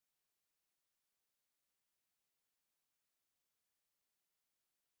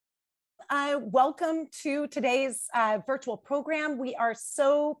Welcome to today's virtual program. We are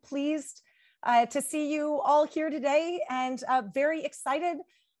so pleased to see you all here today and very excited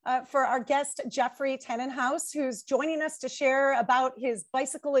for our guest, Jeffrey Tanenhaus, who's joining us to share about his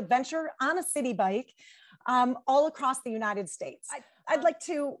bicycle adventure on a city bike all across the United States. I'd like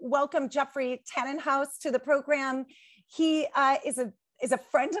to welcome Jeffrey Tanenhaus to the program. He is a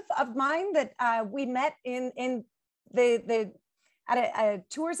friend of mine that we met at a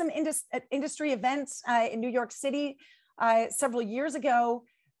tourism industry event in New York City several years ago.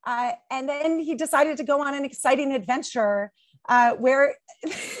 And then he decided to go on an exciting adventure where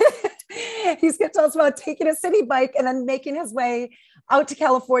he's going to tell us about taking a city bike and then making his way out to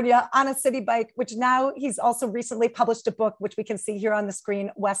California on a city bike, which now he's also recently published a book, which we can see here on the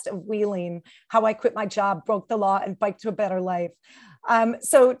screen, West of Wheeling, How I Quit My Job, Broke the Law, and Biked to a Better Life.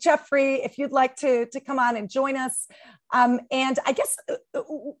 So Jeffrey, if you'd like to come on and join us, and I guess,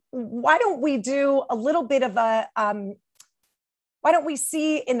 why don't we do a little bit of a, why don't we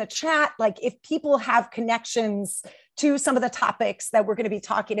see in the chat, like if people have connections to some of the topics that we're going to be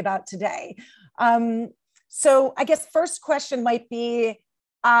talking about today. So I guess first question might be,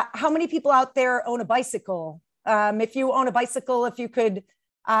 how many people out there own a bicycle? If you own a bicycle, if you could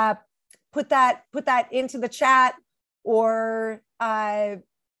put that into the chat, or share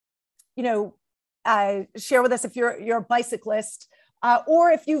with us if you're a bicyclist,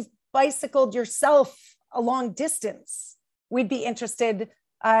 or if you've bicycled yourself a long distance. We'd be interested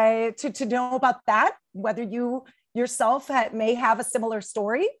to know about that, whether you yourself may have a similar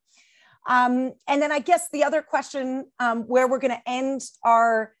story. And then I guess the other question, where we're going to end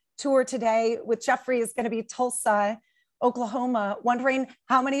our tour today with Jeffrey, is going to be Tulsa, Oklahoma. Wondering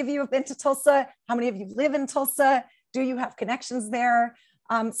how many of you have been to Tulsa? How many of you live in Tulsa? Do you have connections there?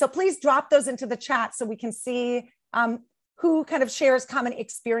 So please drop those into the chat so we can see who kind of shares common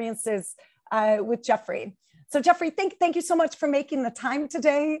experiences with Jeffrey. So Jeffrey, thank you so much for making the time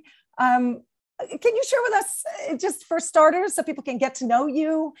today. Can you share with us, just for starters, so people can get to know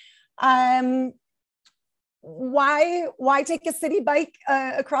you, why take a city bike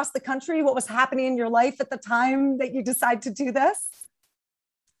across the country? What was happening in your life at the time that you decided to do this?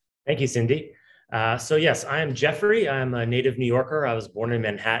 Thank you, Cindy. So yes, I am Jeffrey. I'm a native New Yorker. I was born in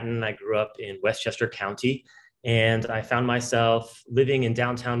Manhattan. I grew up in Westchester County, and I found myself living in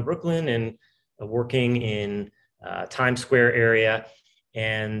downtown Brooklyn and working in Times Square area.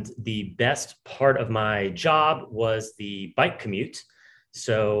 And the best part of my job was the bike commute.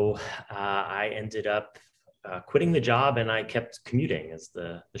 So I ended up quitting the job, and I kept commuting, as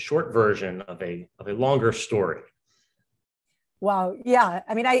the short version of a longer story. Wow. Yeah.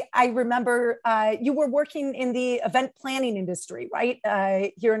 I mean, I remember you were working in the event planning industry, right?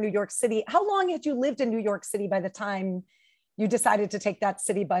 Here in New York City. How long had you lived in New York City by the time you decided to take that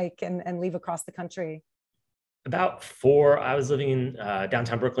city bike and leave across the country? About four. I was living in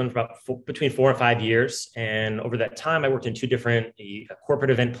downtown Brooklyn for between 4 and 5 years. And over that time, I worked in two different corporate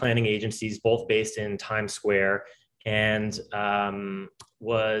event planning agencies, both based in Times Square, and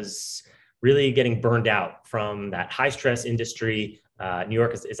was really getting burned out from that high stress industry. New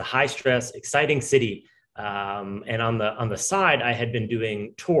York is a high stress, exciting city. And on the side, I had been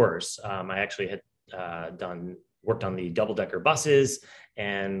doing tours. I actually had worked on the double-decker buses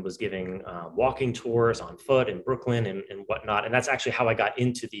and was giving walking tours on foot in Brooklyn and whatnot. And that's actually how I got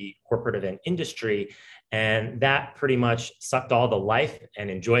into the corporate event industry. And that pretty much sucked all the life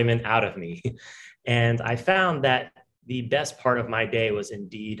and enjoyment out of me. And I found that the best part of my day was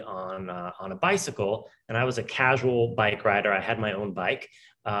indeed on a bicycle. And I was a casual bike rider. I had my own bike.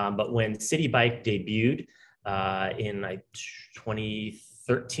 But when Citi Bike debuted in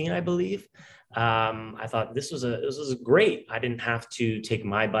 2013, I believe, I thought this was great. I didn't have to take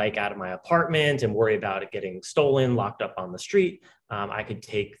my bike out of my apartment and worry about it getting stolen, locked up on the street. I could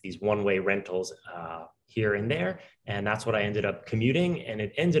take these one-way rentals here and there. And that's what I ended up commuting. And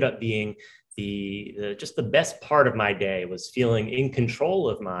it ended up being just the best part of my day, was feeling in control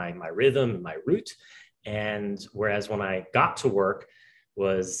of my rhythm and my route. And whereas when I got to work,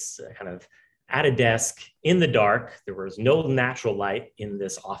 was kind of at a desk in the dark. There was no natural light in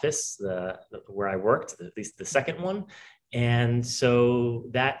this office, where I worked, at least the second one. And so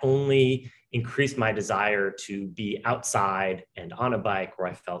that only increased my desire to be outside and on a bike, where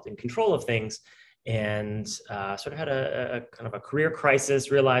I felt in control of things. And sort of had a kind of a career crisis,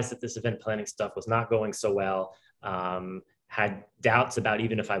 realized that this event planning stuff was not going so well. Had doubts about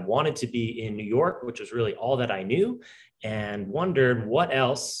even if I wanted to be in New York, which was really all that I knew, and wondered what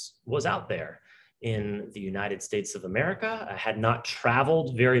else was out there in the United States of America. I had not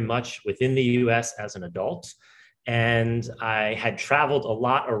traveled very much within the US as an adult. And I had traveled a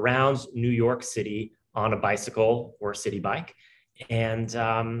lot around New York City on a bicycle or a city bike. And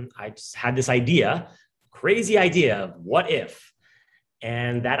I just had this idea, crazy idea of what if?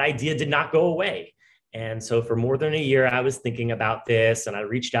 And that idea did not go away. And so for more than a year, I was thinking about this, and I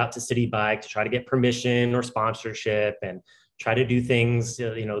reached out to Citi Bike to try to get permission or sponsorship and try to do things,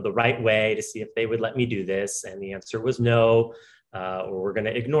 the right way to see if they would let me do this. And the answer was no, or we're going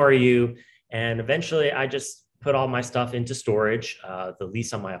to ignore you. And eventually I just put all my stuff into storage. The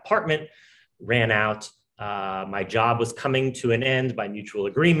lease on my apartment ran out. My job was coming to an end by mutual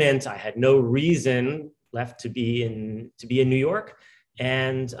agreement. I had no reason left to be in New York.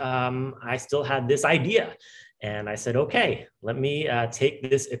 And I still had this idea. And I said, okay, let me take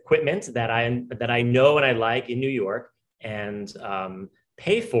this equipment that I know and I like in New York and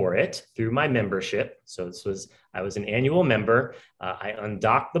pay for it through my membership. So I was an annual member. I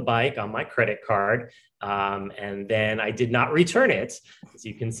undocked the bike on my credit card, and then I did not return it, as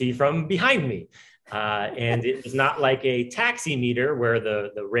you can see from behind me. And it was not like a taxi meter where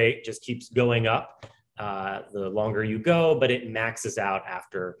the rate just keeps going up the longer you go, but it maxes out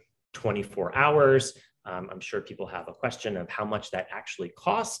after 24 hours. I'm sure people have a question of how much that actually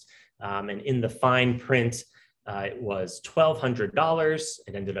cost. And in the fine print, it was $1,200.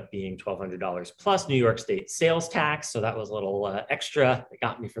 It ended up being $1,200 plus New York State sales tax. So that was a little extra that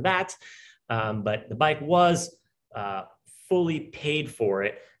got me for that. But the bike was fully paid for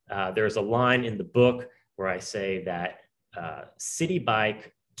it. There's a line in the book where I say that Citi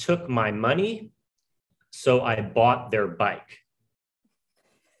Bike took my money, so I bought their bike.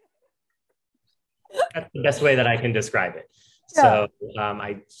 That's the best way that I can describe it. Yeah.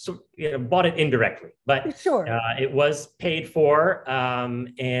 So I bought it indirectly, but sure. It was paid for,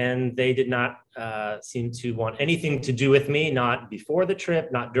 and they did not seem to want anything to do with me, not before the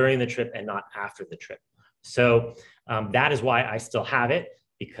trip, not during the trip, and not after the trip. So that is why I still have it,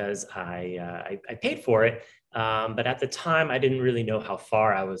 because I paid for it. But at the time, I didn't really know how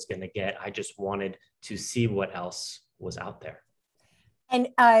far I was going to get. I just wanted to see what else was out there. And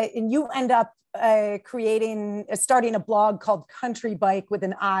you end up starting a blog called Country Bike with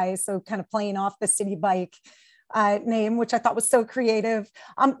an I, so kind of playing off the Citi Bike name, which I thought was so creative.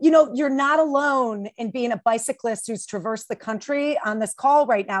 You're not alone in being a bicyclist who's traversed the country on this call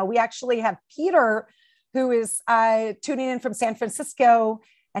right now. We actually have Peter, who is tuning in from San Francisco.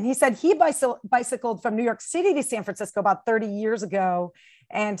 And he said he bicycled from New York City to San Francisco about 30 years ago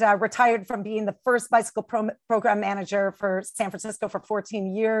and retired from being the first bicycle program manager for San Francisco for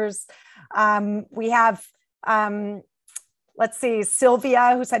 14 years. We have, let's see,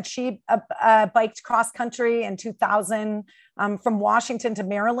 Sylvia, who said she biked cross country in 2000 from Washington to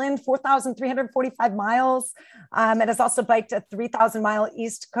Maryland, 4,345 miles, and has also biked a 3,000-mile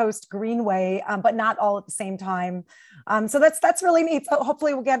East Coast Greenway, but not all at the same time. So that's really neat. So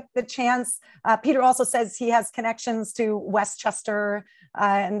hopefully we'll get the chance. Peter also says he has connections to Westchester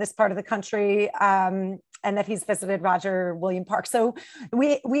in this part of the country, and that he's visited Roger William Park. So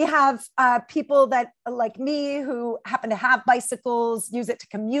we have people that, like me, who happen to have bicycles, use it to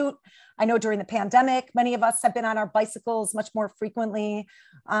commute. I know during the pandemic, many of us have been on our bicycles much more frequently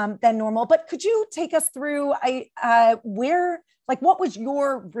than normal. But could you take us through what was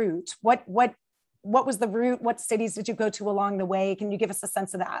your route? What was the route? What cities did you go to along the way? Can you give us a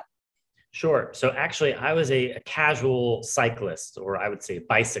sense of that? Sure. So actually, I was a casual cyclist, or I would say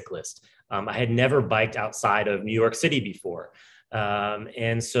bicyclist. I had never biked outside of New York City before.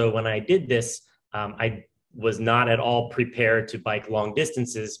 And so when I did this, I was not at all prepared to bike long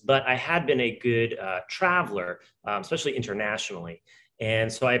distances, but I had been a good traveler, especially internationally.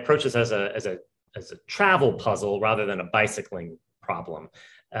 And so I approached this as a travel puzzle rather than a bicycling problem.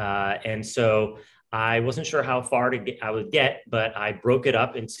 And so I wasn't sure how far I would get, but I broke it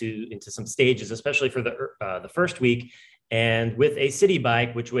up into some stages, especially for the first week. And with a Citi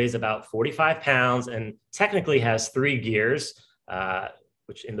Bike, which weighs about 45 pounds and technically has 3 gears,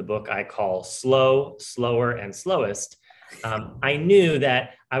 which in the book I call slow, slower, and slowest, I knew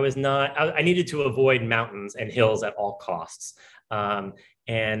that I needed to avoid mountains and hills at all costs.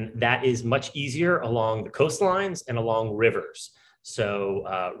 And that is much easier along the coastlines and along rivers.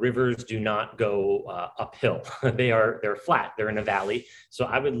 So rivers do not go uphill. They're flat. They're in a valley. So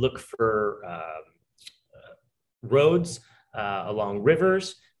I would look for roads along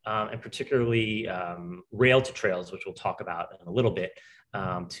rivers, and particularly rail to trails, which we'll talk about in a little bit,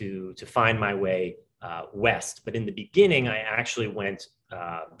 to find my way west. But in the beginning, I actually went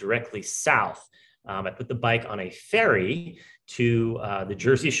directly south. I put the bike on a ferry to the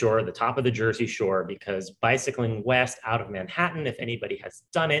Jersey Shore, the top of the Jersey Shore, because bicycling west out of Manhattan, if anybody has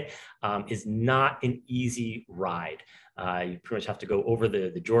done it, is not an easy ride. You pretty much have to go over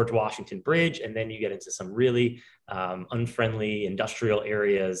the George Washington Bridge, and then you get into some really unfriendly industrial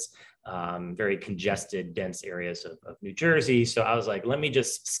areas, very congested, dense areas of New Jersey. So I was like, let me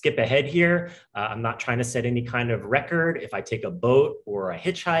just skip ahead here. I'm not trying to set any kind of record. If I take a boat or a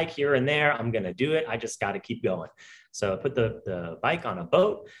hitchhike here and there, I'm going to do it. I just got to keep going. So I put the bike on a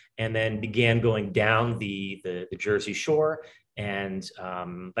boat and then began going down the Jersey Shore. And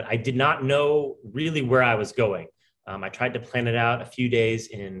but I did not know really where I was going. I tried to plan it out a few days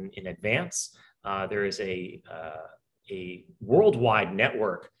in advance. There is a worldwide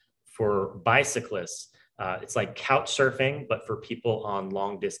network for bicyclists. It's like couch surfing, but for people on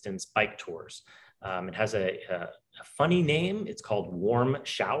long distance bike tours. It has a funny name. It's called Warm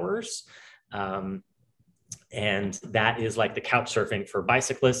Showers. And that is like the couch surfing for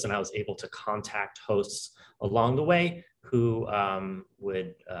bicyclists. And I was able to contact hosts along the way who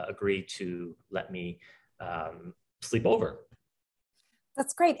would agree to let me sleep over.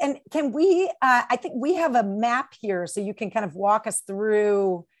 That's great. And can we, I think we have a map here, so you can kind of walk us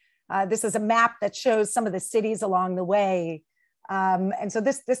through. This is a map that shows some of the cities along the way. And so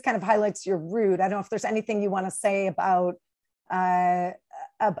this kind of highlights your route. I don't know if there's anything you want to say about the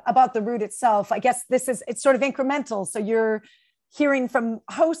route itself. I guess it's sort of incremental. So you're hearing from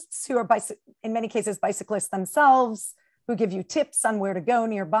hosts who are, in many cases, bicyclists themselves, who give you tips on where to go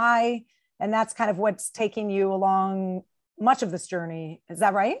nearby. And that's kind of what's taking you along much of this journey. Is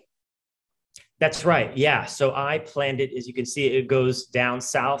that right? That's right. Yeah. So I planned it, as you can see, it goes down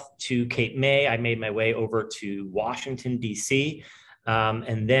south to Cape May. I made my way over to Washington, D.C.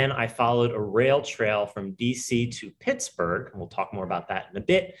 And then I followed a rail trail from DC to Pittsburgh. And we'll talk more about that in a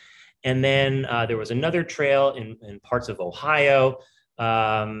bit. And then there was another trail in parts of Ohio.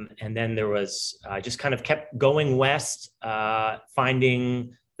 And then there was, I just kind of kept going west,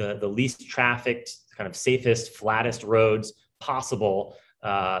 finding the least trafficked, kind of safest, flattest roads possible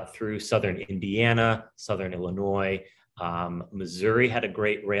through southern Indiana, southern Illinois. Missouri had a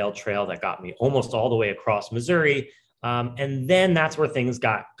great rail trail that got me almost all the way across Missouri. And then that's where things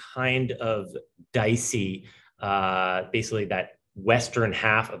got kind of dicey. Basically, that western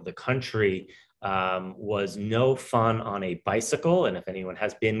half of the country was no fun on a bicycle. And if anyone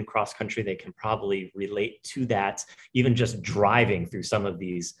has been cross country, they can probably relate to that. Even just driving through some of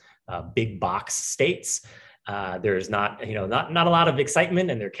these big box states, there's not a lot of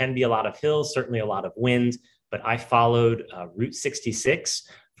excitement, and there can be a lot of hills, certainly a lot of wind. But I followed Route 66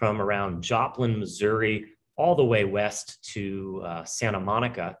 from around Joplin, Missouri, all the way west to Santa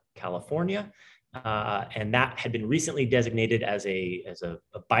Monica, California. And that had been recently designated as a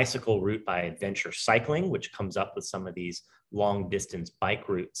bicycle route by Adventure Cycling, which comes up with some of these long distance bike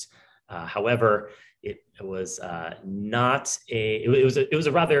routes. However, it was not it was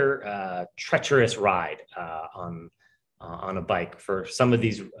a rather treacherous ride on a bike. For some of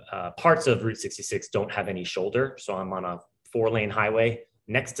these parts of Route 66 don't have any shoulder, so I'm on a 4-lane highway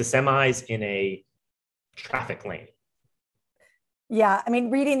next to semis in a traffic lane. Yeah, I mean,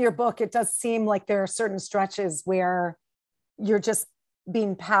 reading your book, it does seem like there are certain stretches where you're just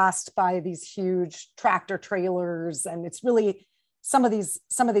being passed by these huge tractor trailers, and it's really some of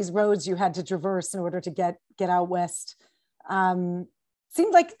these roads you had to traverse in order to get out west.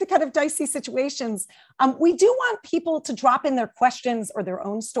 Seemed like the kind of dicey situations. We do want people to drop in their questions or their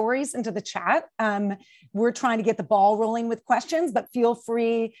own stories into the chat. We're trying to get the ball rolling with questions, but feel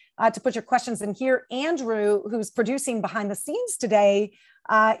free to put your questions in here. Andrew, who's producing behind the scenes today,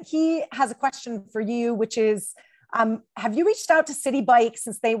 he has a question for you, which is, have you reached out to Citi Bike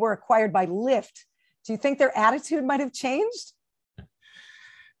since they were acquired by Lyft? Do you think their attitude might have changed?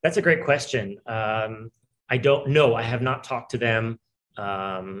 That's a great question. I don't know. I have not talked to them.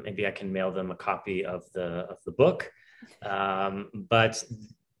 Maybe I can mail them a copy of the book. But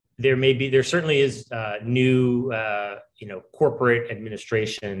there certainly is new corporate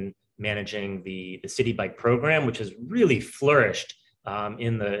administration managing the Citi Bike program, which has really flourished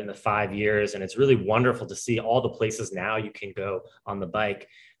in the 5 years, and it's really wonderful to see all the places now you can go on the bike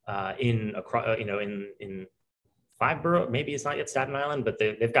in 5 boroughs. Maybe it's not yet Staten Island, but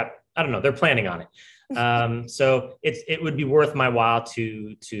they've got, I don't know, they're planning on it. So it would be worth my while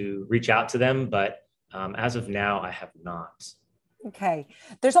to reach out to them, but as of now, I have not. Okay.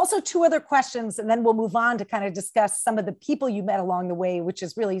 There's also 2 other questions, and then we'll move on to kind of discuss some of the people you met along the way, which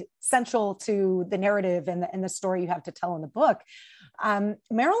is really central to the narrative and the story you have to tell in the book.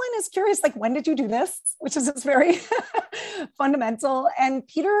 Marilyn is curious, like, when did you do this? Which is just very fundamental. And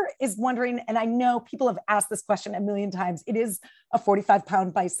Peter is wondering, and I know people have asked this question a million times, it is a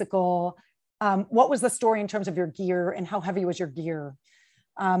 45-pound bicycle. What was the story in terms of your gear, and how heavy was your gear?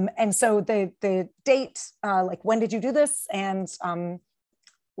 And so the date, like, when did you do this? And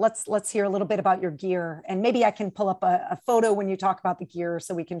let's hear a little bit about your gear. And maybe I can pull up a photo when you talk about the gear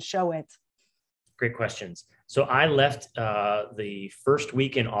so we can show it. Great questions. So I left the first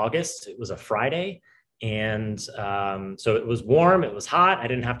week in August. It was a Friday. And so it was warm, it was hot. I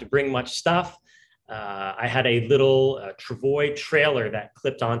didn't have to bring much stuff. I had a little travoy trailer that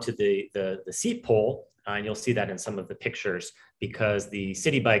clipped onto the seat pole. And you'll see that in some of the pictures, because the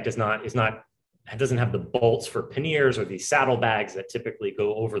Citi Bike doesn't have the bolts for panniers or these saddlebags that typically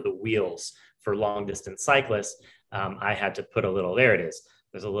go over the wheels for long distance cyclists. I had to put a little, there it is.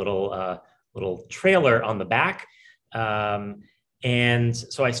 There's a little trailer on the back. And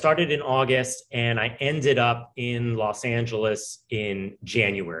so I started in August and I ended up in Los Angeles in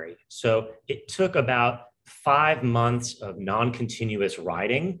January. So it took about 5 months of non-continuous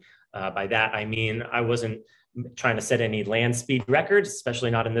riding. By that, I mean, I wasn't trying to set any land speed records,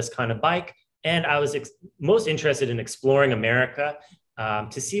 especially not in this kind of bike. And I was most interested in exploring America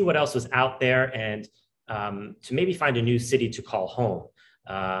to see what else was out there, and to maybe find a new city to call home.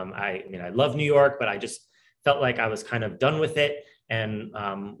 I mean, I love New York, but I just felt like I was kind of done with it, and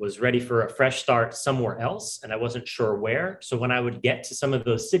was ready for a fresh start somewhere else. And I wasn't sure where. So when I would get to some of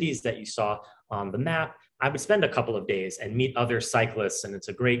those cities that you saw on the map, I would spend a couple of days and meet other cyclists. And it's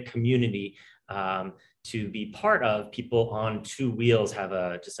a great community to be part of. People on two wheels have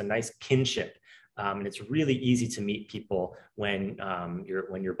just a nice kinship. And it's really easy to meet people when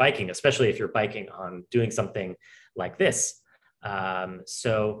you're biking, especially if you're biking on doing something like this. It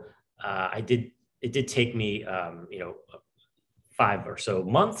did take me, 5 or so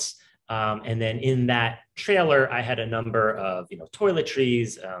months. And then in that trailer, I had a number of,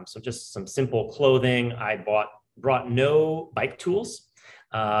 toiletries, so just some simple clothing. I brought no bike tools.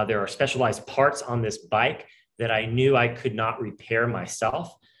 There are specialized parts on this bike that I knew I could not repair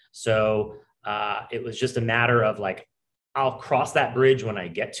myself. So it was just a matter of like, I'll cross that bridge when I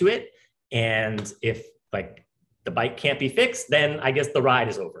get to it. And if like the bike can't be fixed, then I guess the ride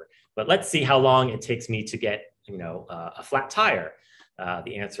is over. But let's see how long it takes me to get, a flat tire.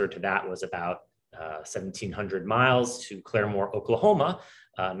 The answer to that was about 1,700 miles to Claremore, Oklahoma,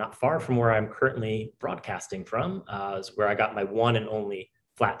 not far from where I'm currently broadcasting from, is where I got my one and only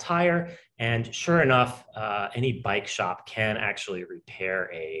flat tire. And sure enough, any bike shop can actually repair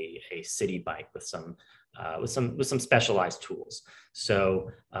a Citi Bike with some specialized tools.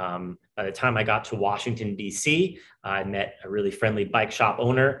 So by the time I got to Washington, D.C., I met a really friendly bike shop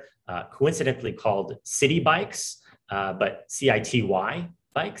owner, coincidentally called Citi Bikes, but CITY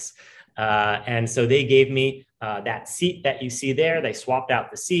bikes. And so they gave me that seat that you see there. They swapped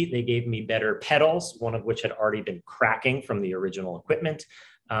out the seat. They gave me better pedals, one of which had already been cracking from the original equipment.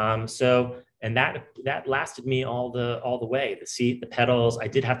 And that lasted me all the way. The seat, the pedals. I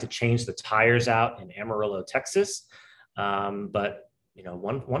did have to change the tires out in Amarillo, Texas. But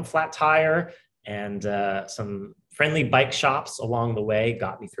one flat tire and some friendly bike shops along the way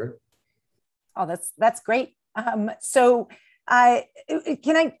got me through. Oh, that's great. So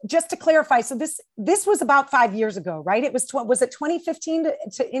can I, just to clarify, so this was about 5 years ago, right? It was it 2015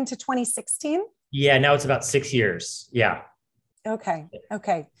 into 2016? Yeah, now it's about 6 years. Yeah. Okay.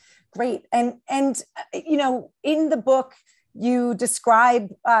 Great. And in the book, you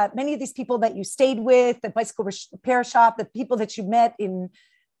describe many of these people that you stayed with, the bicycle repair shop, the people that you met in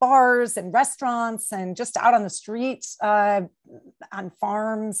bars and restaurants and just out on the streets, on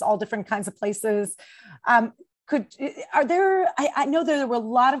farms, all different kinds of places. I know there were a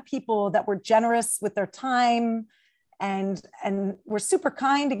lot of people that were generous with their time and were super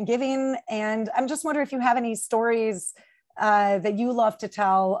kind and giving. And I'm just wondering if you have any stories that you love to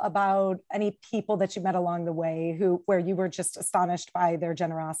tell about any people that you met along the way where you were just astonished by their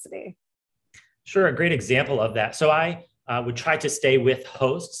generosity. Sure, a great example of that. So I would try to stay with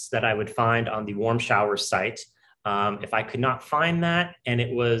hosts that I would find on the Warm Shower site. If I could not find that and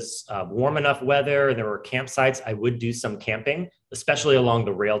it was warm enough weather and there were campsites, I would do some camping, especially along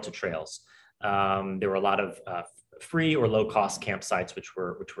the rail to trails. There were a lot of free or low-cost campsites, which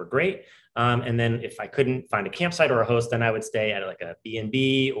were great. And then if I couldn't find a campsite or a host, then I would stay at like a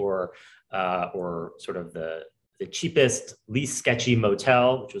B&B or sort of the cheapest, least sketchy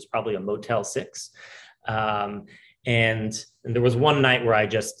motel, which was probably a Motel 6. And there was one night where I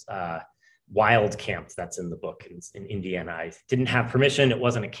just wild camp that's in the book in Indiana. I didn't have permission. It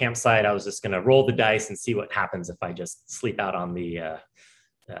wasn't a campsite. I was just going to roll the dice and see what happens if I just sleep out on the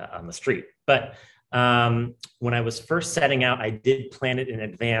street. But when I was first setting out, I did plan it in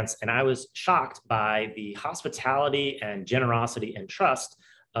advance, and I was shocked by the hospitality and generosity and trust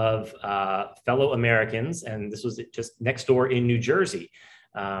of fellow Americans. And this was just next door in New Jersey.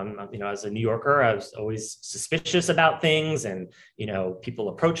 As a New Yorker, I was always suspicious about things, and, people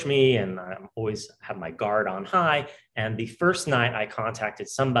approach me, and I'm always have my guard on high. And the first night I contacted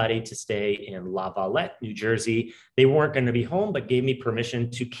somebody to stay in La Valette, New Jersey. They weren't going to be home, but gave me permission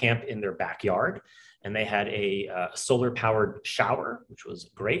to camp in their backyard. And they had a solar powered shower, which was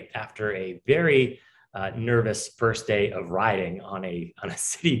great after a very nervous first day of riding on a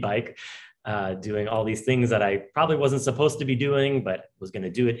city bike. Doing all these things that I probably wasn't supposed to be doing, but was going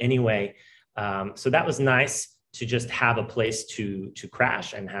to do it anyway. So that was nice to just have a place to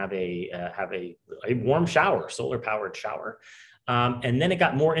crash and have a warm shower, solar powered shower. And then it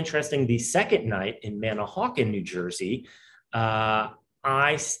got more interesting. The second night in Manahawkin, New Jersey,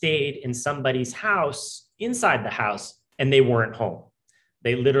 I stayed in somebody's house, inside the house, and they weren't home.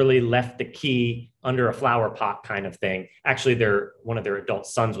 They literally left the key under a flower pot kind of thing. Actually, one of their adult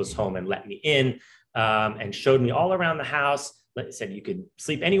sons was home and let me in, and showed me all around the house. Said you could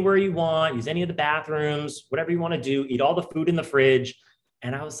sleep anywhere you want, use any of the bathrooms, whatever you want to do, eat all the food in the fridge.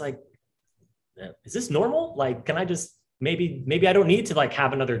 And I was like, is this normal? Like, can I just, maybe I don't need to like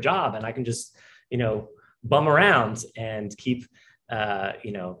have another job, and I can just, bum around and keep,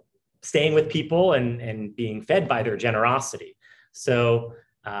 staying with people and being fed by their generosity. So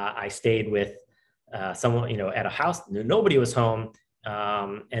I stayed with someone, at a house. Nobody was home.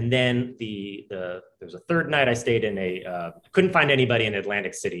 And then there's a third night I stayed in couldn't find anybody in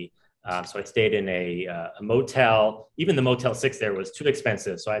Atlantic City. So I stayed in a motel. Even the Motel 6 there was too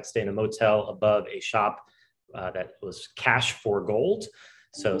expensive. So I had to stay in a motel above a shop that was cash for gold.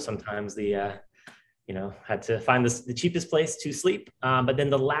 So sometimes had to find the cheapest place to sleep. But then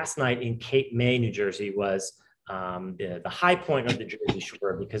the last night in Cape May, New Jersey was the high point of the Jersey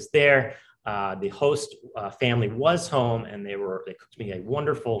Shore, because there the host family was home, and they cooked me a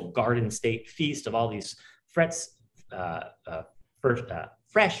wonderful Garden State feast of all these fresh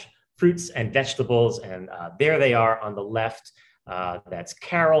fruits and vegetables. And there they are on the left. That's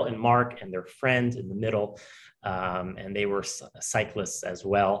Carol and Mark and their friend in the middle. And they were cyclists as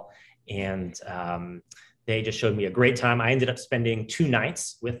well. And they just showed me a great time. I ended up spending 2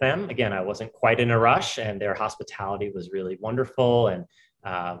 nights with them. Again, I wasn't quite in a rush, and their hospitality was really wonderful. And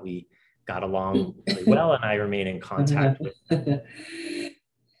we got along really well, and I remain in contact with them.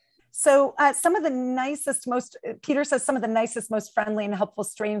 So some of the nicest, Peter says, some of the nicest, most friendly and helpful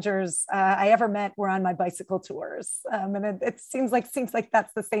strangers I ever met were on my bicycle tours. And it seems like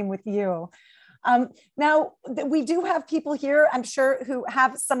that's the same with you. Now, we do have people here, I'm sure, who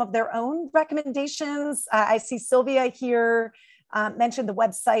have some of their own recommendations. I see Sylvia here mentioned the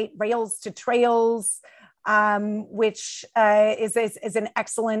website Rails to Trails, which is an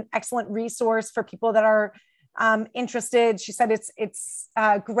excellent resource for people that are interested. She said it's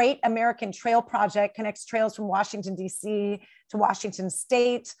a great American trail project, connects trails from Washington, D.C. to Washington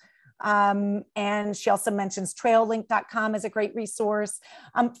State. And she also mentions traillink.com as a great resource.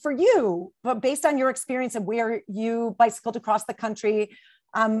 For you, but based on your experience and where you bicycled across the country,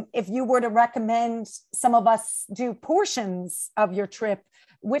 if you were to recommend some of us do portions of your trip,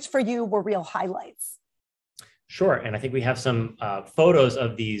 which for you were real highlights? Sure. And I think we have some photos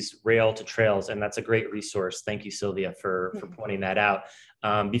of these rail to trails, and that's a great resource. Thank you, Sylvia, for pointing that out.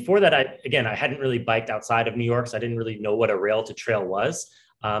 Before that, I hadn't really biked outside of New York, so I didn't really know what a rail to trail was.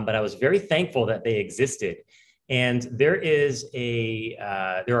 But I was very thankful that they existed. And there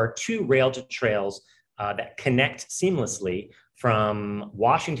are 2 rail to trails that connect seamlessly from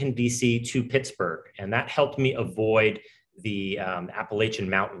Washington, D.C. to Pittsburgh. And that helped me avoid the Appalachian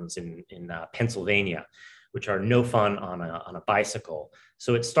Mountains in Pennsylvania, which are no fun on a bicycle.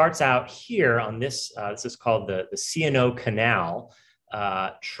 So it starts out here on this is called the C&O Canal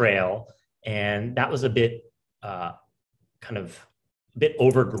Trail. And that was a bit a bit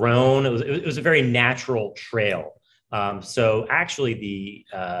overgrown. It was a very natural trail. So actually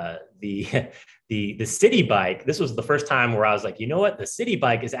the Citi Bike, this was the first time where I was like, you know what? The Citi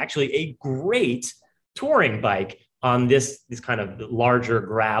Bike is actually a great touring bike on this kind of larger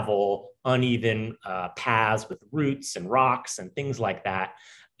gravel, uneven paths with roots and rocks and things like that.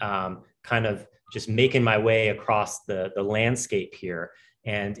 Kind of just making my way across the landscape here.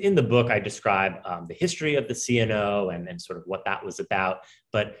 And in the book, I describe the history of the C&O and sort of what that was about.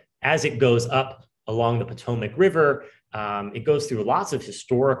 But as it goes up along the Potomac River. It goes through lots of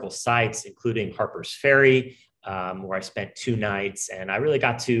historical sites, including Harper's Ferry, where I spent 2 nights. And I really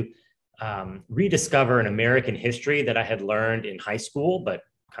got to rediscover an American history that I had learned in high school, but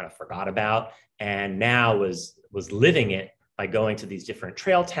kind of forgot about, and now was living it by going to these different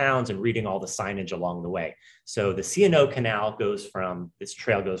trail towns and reading all the signage along the way. So the C&O Canal this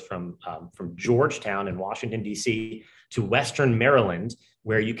trail goes from Georgetown in Washington, D.C. to Western Maryland,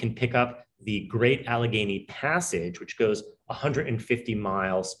 where you can pick up the Great Allegheny Passage, which goes 150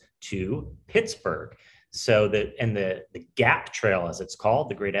 miles to Pittsburgh. So the Gap Trail, as it's called,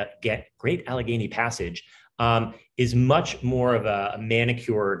 the Great Allegheny Passage, is much more of a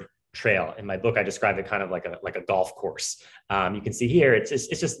manicured trail. In my book, I describe it kind of like a golf course. You can see here, it's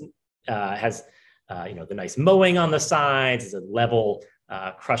just has the nice mowing on the sides. It's a level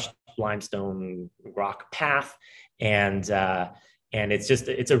crushed limestone rock path, and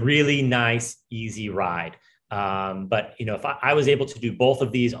it's a really nice, easy ride. But if I was able to do both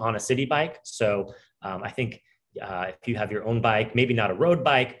of these on a city bike, so I think if you have your own bike, maybe not a road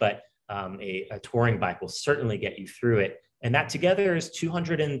bike, but a touring bike will certainly get you through it. And that together is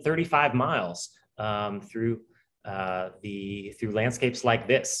 235 miles through landscapes like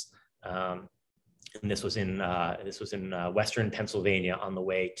this. And this was in Western Pennsylvania on the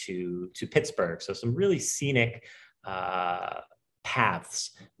way to Pittsburgh. So some really scenic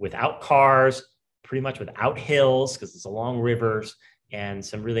paths without cars, pretty much without hills because it's along rivers, and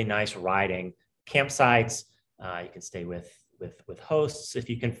some really nice riding campsites. You can stay with hosts if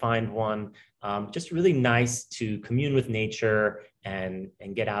you can find one. Just really nice to commune with nature and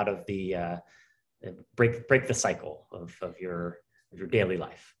get out of the break the cycle of your daily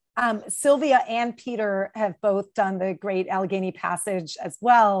life. Sylvia and Peter have both done the Great Allegheny Passage as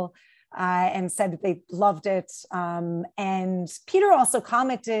well, and said that they loved it. And Peter also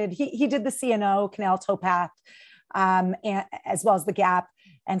commented, he did the C&O Canal Towpath, and, as well as the Gap,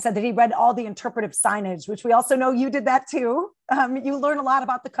 and said that he read all the interpretive signage, which we also know you did that too. You learn a lot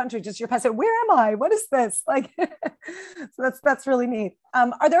about the country, just your passage. Where am I? What is this? So that's really neat.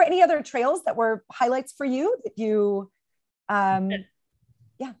 Are there any other trails that were highlights for you that you,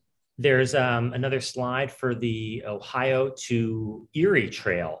 There's another slide for the Ohio to Erie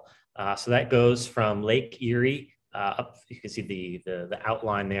Trail. So that goes from Lake Erie up. You can see the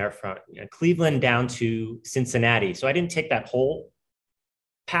outline there from Cleveland down to Cincinnati. So I didn't take that whole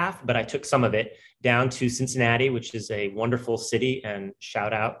path, but I took some of it down to Cincinnati, which is a wonderful city. And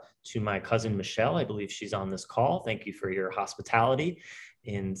shout out to my cousin Michelle. I believe she's on this call. Thank you for your hospitality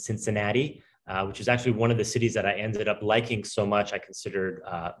in Cincinnati, which is actually one of the cities that I ended up liking so much I considered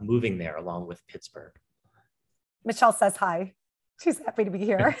moving there along with Pittsburgh. Michelle says hi. She's happy to be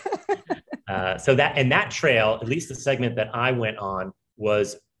here. So that trail, at least the segment that I went on,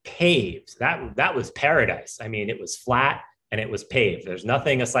 was paved. That was paradise. I mean, it was flat and it was paved. There's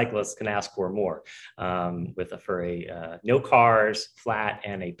nothing a cyclist can ask for more, for no cars, flat,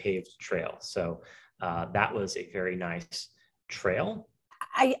 and a paved trail. So that was a very nice trail.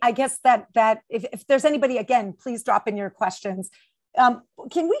 I guess that if there's anybody, again, please drop in your questions.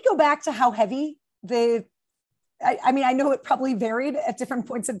 Can we go back to how heavy I mean, I know it probably varied at different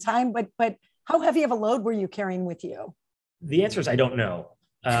points in time, but how heavy of a load were you carrying with you? The answer is I don't know.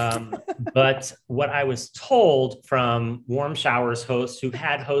 But what I was told from Warm Showers hosts who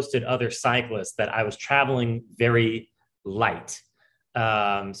had hosted other cyclists, that I was traveling very light,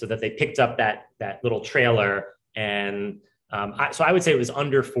 so that they picked up that little trailer, and so I would say it was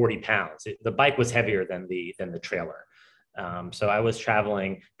under 40 pounds. The bike was heavier than the trailer. So I was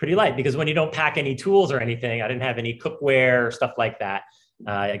traveling pretty light because when you don't pack any tools or anything, I didn't have any cookware or stuff like that.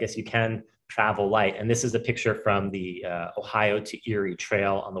 I guess you can travel light. And this is a picture from the Ohio to Erie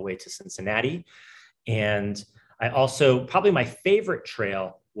Trail on the way to Cincinnati. And I also, probably my favorite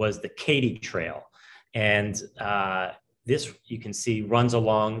trail was the Katy Trail. And this, you can see, runs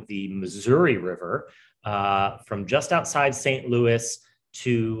along the Missouri River from just outside St. Louis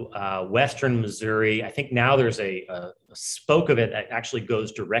to Western Missouri. I think now there's a spoke of it that actually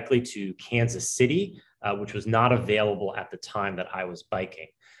goes directly to Kansas City, which was not available at the time that I was biking.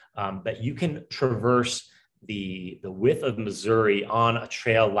 But you can traverse the width of Missouri on a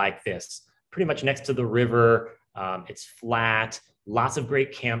trail like this, pretty much next to the river. It's flat, lots of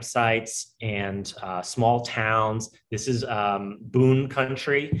great campsites and small towns. This is Boone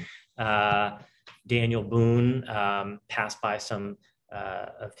country. Daniel Boone passed by some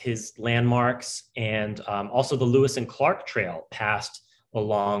of his landmarks, and also the Lewis and Clark Trail passed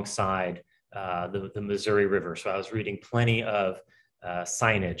alongside the Missouri River. So I was reading plenty of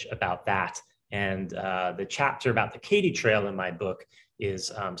signage about that. And the chapter about the Katy Trail in my book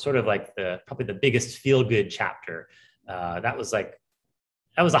is sort of like probably the biggest feel-good chapter. That was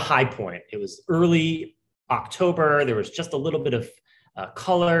a high point. It was early October. There was just a little bit of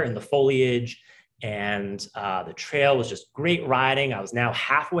color in the foliage, and the trail was just great riding. I was now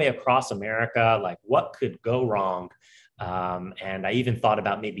halfway across America. Like, what could go wrong? And I even thought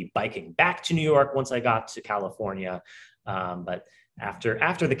about maybe biking back to New York once I got to California. But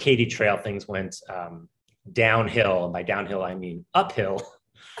after the Katy Trail, things went downhill. And by downhill, I mean uphill.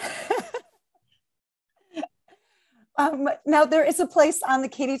 Now, there is a place on the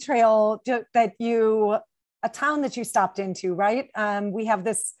Katy Trail a town that you stopped into, right? We have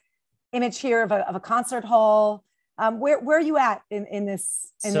this image here of a concert hall. Where are you at in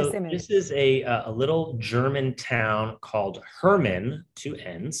this image? This is a little German town called Hermann, two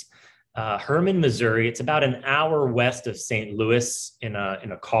N's. Hermann, Missouri. It's about an hour west of St. Louis in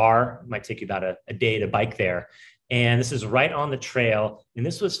a car. It might take you about a day to bike there. And this is right on the trail. And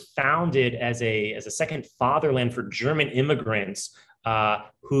this was founded as a second fatherland for German immigrants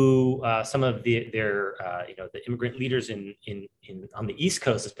who some of their the immigrant leaders on the East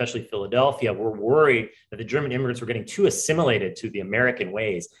Coast, especially Philadelphia, were worried that the German immigrants were getting too assimilated to the American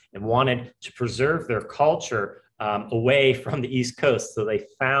ways and wanted to preserve their culture away from the East Coast. So they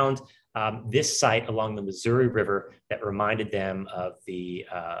found this site along the Missouri River that reminded them of the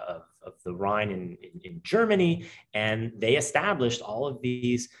Rhine in Germany, and they established all of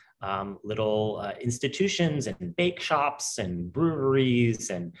these little institutions and bake shops and breweries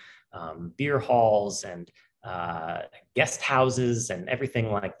and beer halls and guest houses and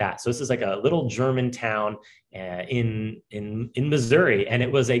everything like that. So this is like a little German town in Missouri, and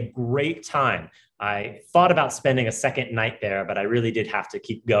it was a great time. I thought about spending a second night there, but I really did have to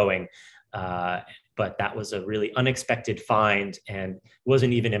keep going. But that was a really unexpected find and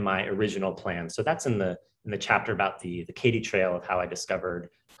wasn't even in my original plan. So that's in the chapter about the Katy Trail, of how I discovered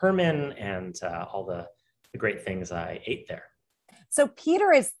Hermann and all the great things I ate there. So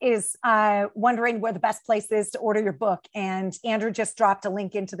Peter is wondering where the best place is to order your book, and Andrew just dropped a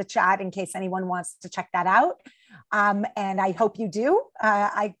link into the chat in case anyone wants to check that out. And I hope you do.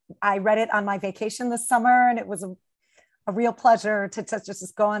 I read it on my vacation this summer, and it was a real pleasure to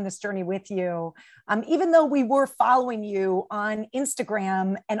just go on this journey with you. Even though we were following you on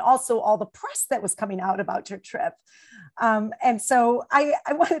Instagram and also all the press that was coming out about your trip. And so I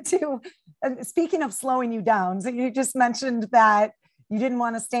wanted to, speaking of slowing you down, so you just mentioned that you didn't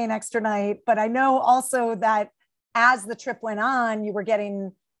want to stay an extra night, but I know also that as the trip went on, you were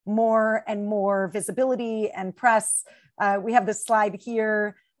getting more and more visibility and press. We have this slide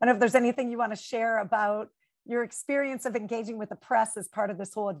here. I don't know if there's anything you want to share about your experience of engaging with the press as part of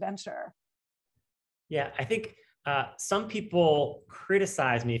this whole adventure. Yeah, I think some people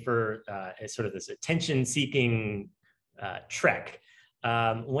criticize me for sort of this attention-seeking trek,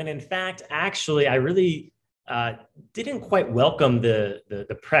 when in fact, actually, I really didn't quite welcome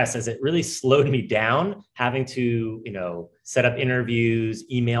the press, as it really slowed me down, having to set up interviews,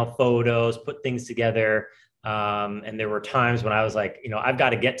 email photos, put things together. And there were times when I was like, I've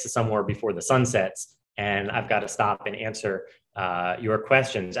got to get to somewhere before the sun sets, and I've got to stop and answer your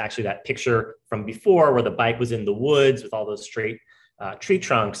questions. Actually, that picture from before where the bike was in the woods with all those straight tree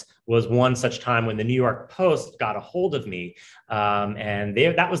trunks was one such time when the New York Post got a hold of me. And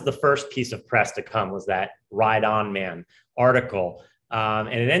that was the first piece of press to come, was that Ride On Man article. And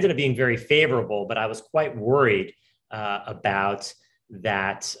it ended up being very favorable, but I was quite worried about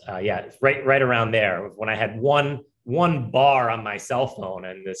that. Right around there, when I had one bar on my cell phone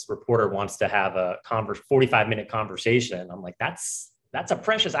and this reporter wants to have a 45-minute conversation. I'm like, that's a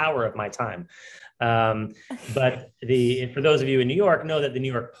precious hour of my time. But for those of you in New York, know that the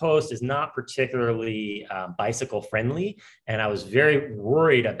New York Post is not particularly bicycle friendly. And I was very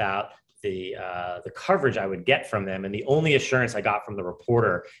worried about the coverage I would get from them. And the only assurance I got from the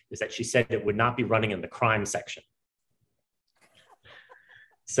reporter is that she said it would not be running in the crime section.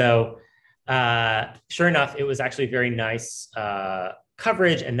 So sure enough, it was actually very nice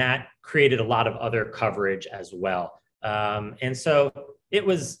coverage, and that created a lot of other coverage as well. And so it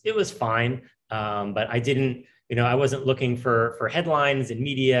was fine, but I didn't, I wasn't looking for headlines and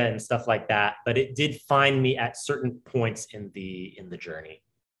media and stuff like that, but it did find me at certain points in the journey.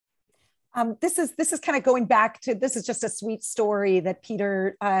 This is kind of going back to, this is just a sweet story that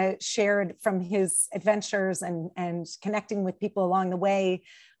Peter shared from his adventures and connecting with people along the way,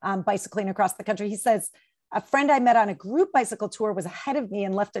 bicycling across the country. He says, a friend I met on a group bicycle tour was ahead of me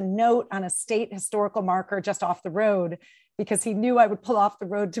and left a note on a state historical marker just off the road because he knew I would pull off the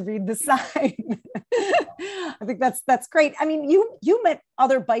road to read the sign. I think that's great. I mean, you met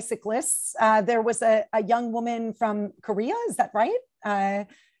other bicyclists. There was a young woman from Korea, is that right?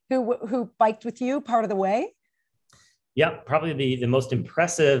 who biked with you part of the way? Yeah, probably the most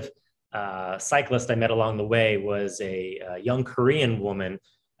impressive cyclist I met along the way was a young Korean woman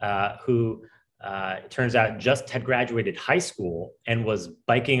who it turns out just had graduated high school and was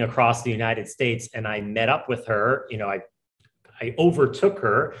biking across the United States. And I met up with her. I overtook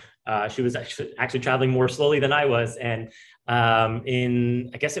her. She was actually traveling more slowly than I was. And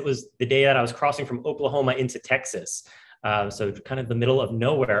I guess it was the day that I was crossing from Oklahoma into Texas. So kind of the middle of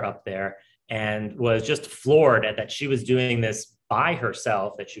nowhere up there, and was just floored at that she was doing this by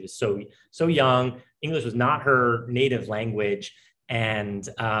herself, that she was so young. English was not her native language. And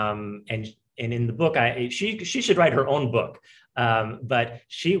in the book, she should write her own book. But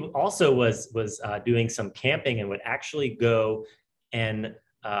she also was doing some camping and would actually go and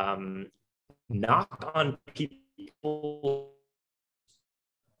knock on people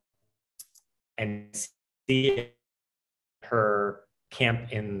and see her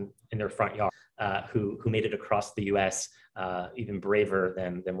camp in their front yard, who made it across the U.S. Even braver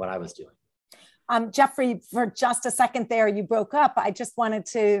than what I was doing. Jeffrey, for just a second there, you broke up. I just wanted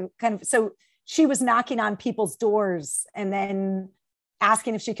to so she was knocking on people's doors and then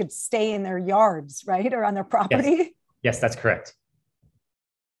asking if she could stay in their yards, right? Or on their property. Yes, that's correct.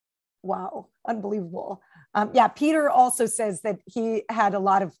 Wow, unbelievable. Yeah, Peter also says that he had a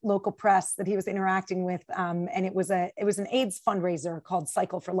lot of local press that he was interacting with, and it was an AIDS fundraiser called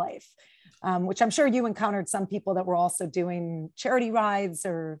Cycle for Life, which I'm sure you encountered some people that were also doing charity rides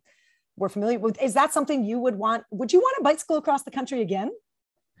or were familiar with. Is that something you would want? Would you want to bicycle across the country again?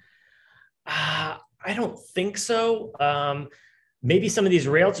 I don't think so. Maybe some of these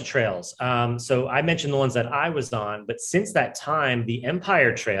rail to trails. So I mentioned the ones that I was on, but since that time, the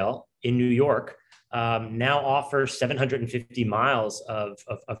Empire Trail in New York now offers 750 miles of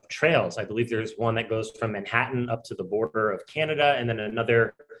trails. I believe there's one that goes from Manhattan up to the border of Canada, and then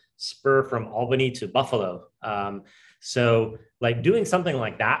another spur from Albany to Buffalo. So like doing something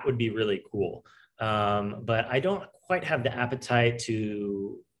like that would be really cool. But I don't quite have the appetite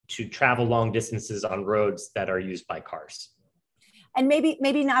to travel long distances on roads that are used by cars. And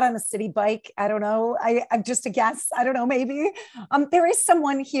maybe not on a city bike. I don't know. I'm just a guess. I don't know. Maybe there is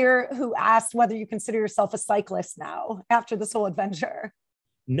someone here who asked whether you consider yourself a cyclist now after this whole adventure.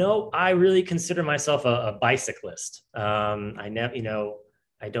 No, I really consider myself a bicyclist. I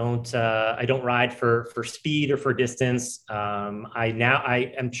don't ride for speed or for distance.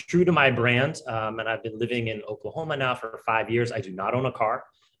 I am true to my brand, and I've been living in Oklahoma now for 5 years. I do not own a car.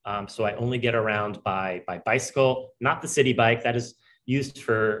 So I only get around by bicycle, not the city bike that is used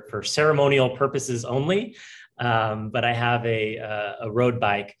for ceremonial purposes only. But I have a road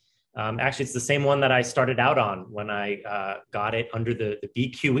bike. Actually, it's the same one that I started out on when I got it under the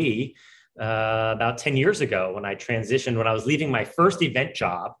BQE about 10 years ago when I transitioned. When I was leaving my first event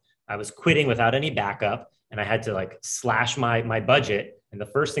job, I was quitting without any backup, and I had to like slash my budget. And the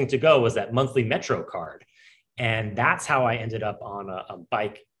first thing to go was that monthly Metro card. And that's how I ended up on a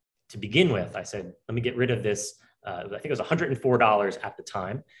bike to begin with. I said, let me get rid of this. I think it was $104 at the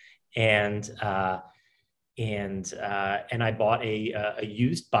time. And I bought a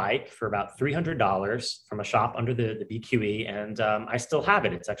used bike for about $300 from a shop under the BQE. And I still have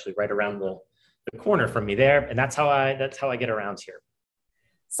it. It's actually right around the corner from me there. And that's how I get around here.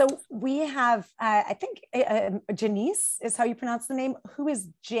 So we have, I think Janice is how you pronounce the name. Who is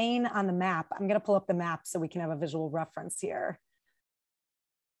Jane on the map? I'm going to pull up the map so we can have a visual reference here.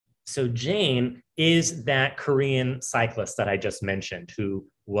 So Jane is that Korean cyclist that I just mentioned, who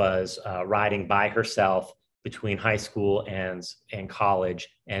was riding by herself between high school and college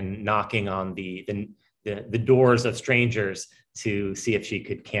and knocking on the doors of strangers to see if she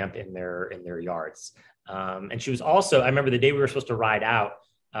could camp in their yards. And she was also, I remember the day we were supposed to ride out,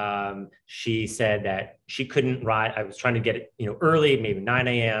 she said that she couldn't ride. I was trying to get it, early, maybe 9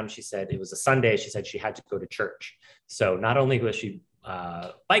 a.m. She said it was a Sunday. She said she had to go to church. So not only was she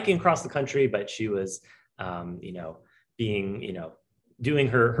biking across the country, but she was, doing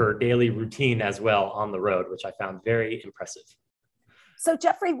her daily routine as well on the road, which I found very impressive. So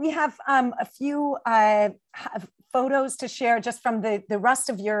Jeffrey, we have a few photos to share just from the rest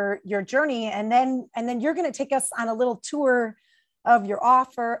of your journey, and then you're going to take us on a little tour of your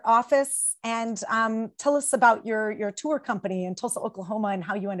office and tell us about your tour company in Tulsa, Oklahoma, and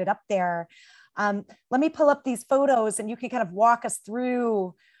how you ended up there. Let me pull up these photos and you can kind of walk us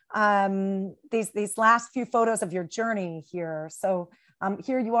through these last few photos of your journey here. So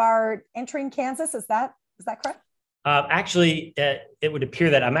here you are entering Kansas. Is that correct? It would appear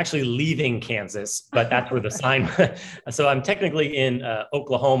that I'm actually leaving Kansas, but that's where the sign. So I'm technically in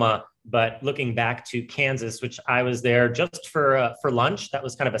Oklahoma, but looking back to Kansas, which I was there just for lunch. That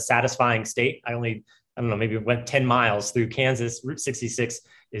was kind of a satisfying state. I don't know, maybe went 10 miles through Kansas. Route 66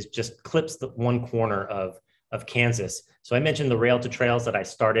 is just clips the one corner of Kansas. So I mentioned the rail to trails that I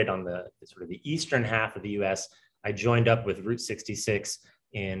started on the sort of the eastern half of the U.S. I joined up with Route 66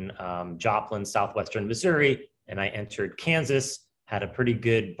 in Joplin, southwestern Missouri, and I entered Kansas, had a pretty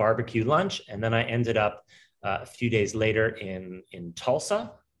good barbecue lunch, and then I ended up a few days later in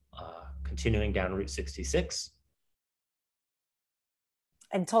Tulsa, continuing down Route 66.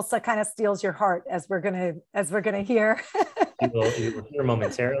 And Tulsa kind of steals your heart, as we're gonna hear. You will hear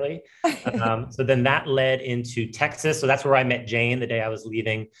momentarily. So then that led into Texas. So that's where I met Jane the day I was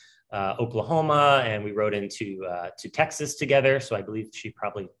leaving Oklahoma, and we rode into to Texas together. So I believe she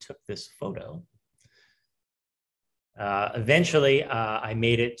probably took this photo. Eventually, I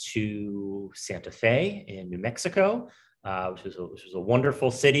made it to Santa Fe in New Mexico, which was a wonderful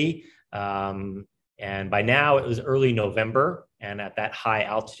city. And by now it was early November, and at that high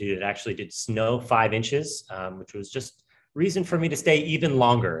altitude, it actually did snow 5 inches, which was just reason for me to stay even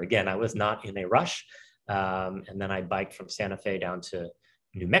longer. Again, I was not in a rush. And then I biked from Santa Fe down to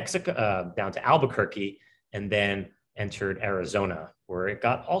New Mexico, down to Albuquerque, and then entered Arizona, where it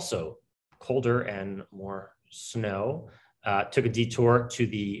got also colder and more snow. Took a detour to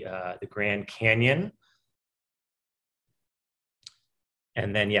the Grand Canyon.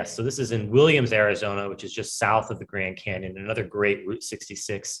 And then, yes, so this is in Williams, Arizona, which is just south of the Grand Canyon, another great Route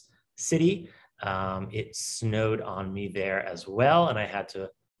 66 city. It snowed on me there as well, and I had to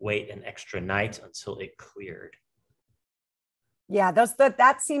wait an extra night until it cleared. Yeah,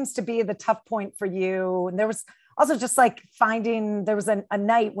 that seems to be the tough point for you. And there was also just like there was a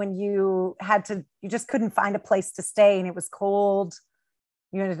night when you just couldn't find a place to stay, and it was cold.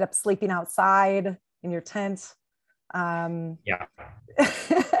 You ended up sleeping outside in your tent. Yeah.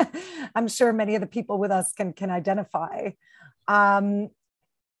 I'm sure many of the people with us can identify. I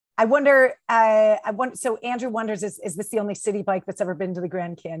wonder, so Andrew wonders, is this the only city bike that's ever been to the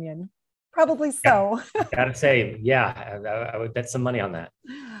Grand Canyon? Probably so. Yeah, gotta say, yeah, I would bet some money on that.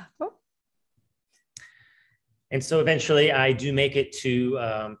 Oh. And so eventually I do make it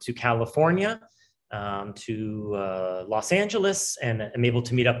to California, to Los Angeles, and I'm able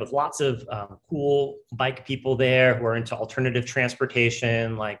to meet up with lots of cool bike people there who are into alternative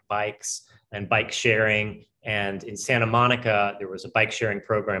transportation like bikes and bike sharing. And in Santa Monica, there was a bike sharing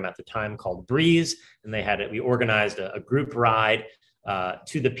program at the time called Breeze, and we organized a group ride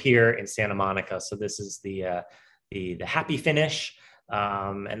to the pier in Santa Monica. So this is the happy finish,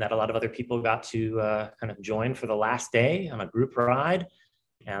 and that a lot of other people got to kind of join for the last day on a group ride,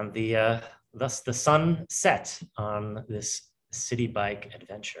 and thus the sun set on this city bike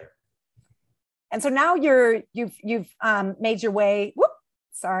adventure. And so now you've made your way.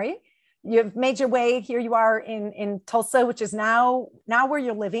 You've made your way. Here you are in Tulsa, which is now where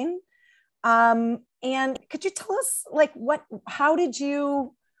you're living. And could you tell us what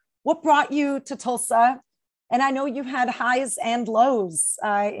brought you to Tulsa? And I know you had highs and lows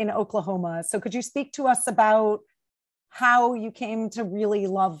in Oklahoma. So could you speak to us about how you came to really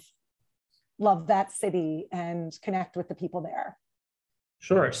love that city and connect with the people there?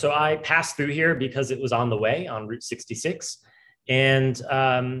 Sure. So I passed through here because it was on the way on Route 66. And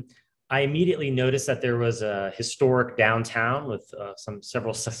I immediately noticed that there was a historic downtown with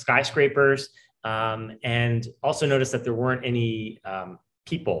several skyscrapers, and also noticed that there weren't any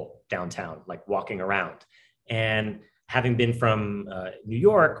people downtown, like walking around. And having been from New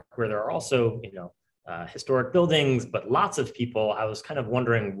York, where there are also, historic buildings, but lots of people, I was kind of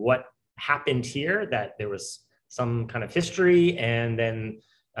wondering what happened here, that there was some kind of history, and then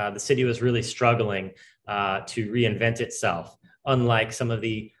the city was really struggling to reinvent itself, unlike some of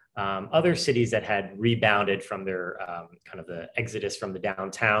the other cities that had rebounded from their kind of the exodus from the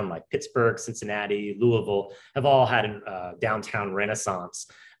downtown, like Pittsburgh, Cincinnati, Louisville, have all had a downtown renaissance.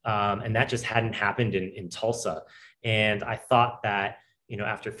 And that just hadn't happened in Tulsa. And I thought that,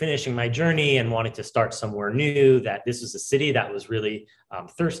 after finishing my journey and wanting to start somewhere new, that this was a city that was really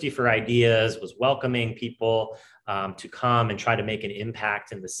thirsty for ideas, was welcoming people to come and try to make an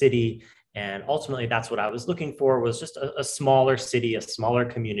impact in the city. And ultimately, that's what I was looking for, was just a smaller city, a smaller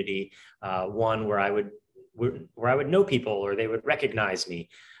community, one where I would know people, or they would recognize me,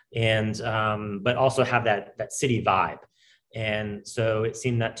 and but also have that city vibe. And so it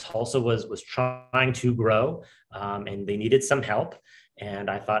seemed that Tulsa was trying to grow, and they needed some help.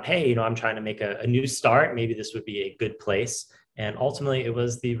 And I thought, hey, I'm trying to make a new start. Maybe this would be a good place. And ultimately, it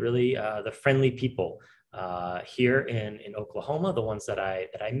was the friendly people here in Oklahoma, the ones that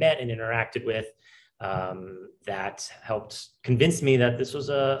I met and interacted with, that helped convince me that this was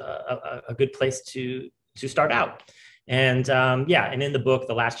a good place to start out. And and in the book,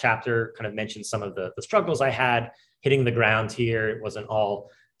 the last chapter kind of mentioned some of the struggles I had hitting the ground here. It wasn't all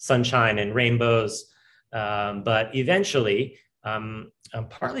sunshine and rainbows, but eventually,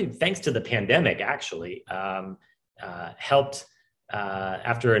 partly thanks to the pandemic, actually, helped.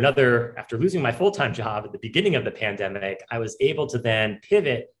 After losing my full-time job at the beginning of the pandemic, I was able to then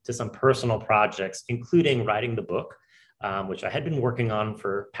pivot to some personal projects, including writing the book, which I had been working on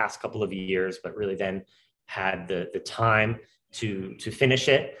for past couple of years, but really then had the time to finish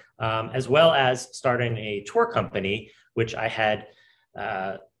it, as well as starting a tour company, which I had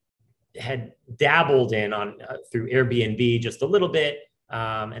dabbled in through Airbnb just a little bit,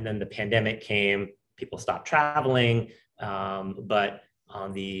 and then the pandemic came. People stopped traveling. But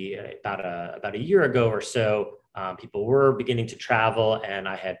on about a year ago or so, people were beginning to travel, and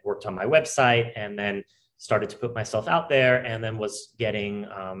I had worked on my website and then started to put myself out there, and then was getting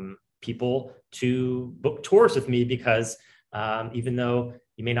people to book tours with me because even though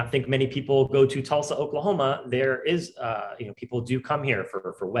you may not think many people go to Tulsa, Oklahoma, there is, people do come here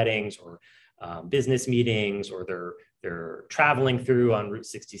for weddings or business meetings, or they're traveling through on Route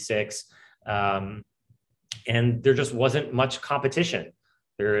 66. And there just wasn't much competition.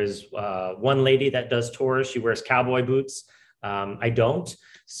 There is one lady that does tours. She wears cowboy boots. I don't.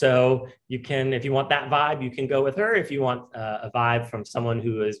 So you can, if you want that vibe, you can go with her. If you want a vibe from someone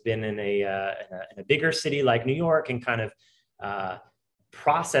who has been in a bigger city like New York and kind of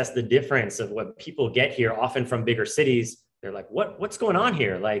process the difference of what people get here, often from bigger cities, they're like, what's going on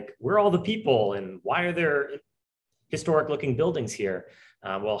here? Like, where are all the people, and why are there historic looking buildings here?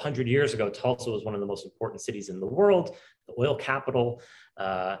 Well, 100 years ago, Tulsa was one of the most important cities in the world, the oil capital,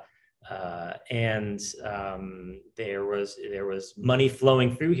 and there was money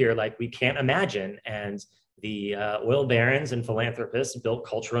flowing through here like we can't imagine. And the oil barons and philanthropists built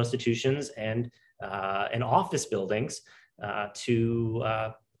cultural institutions and office buildings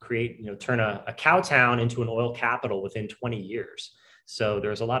to create, turn a cow town into an oil capital within 20 years. So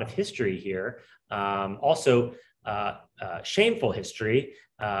there's a lot of history here. Also, shameful history.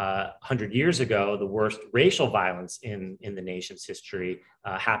 100 years ago, the worst racial violence in the nation's history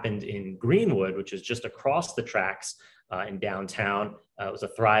happened in Greenwood, which is just across the tracks in downtown. It was a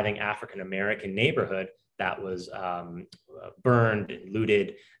thriving African-American neighborhood that was burned and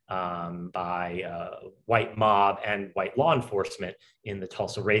looted by white mob and white law enforcement in the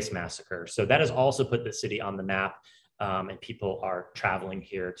Tulsa Race Massacre. So that has also put the city on the map, and people are traveling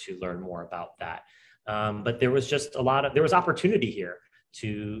here to learn more about that. But there was just there was opportunity here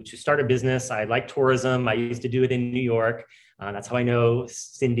to start a business. I like tourism. I used to do it in New York. That's how I know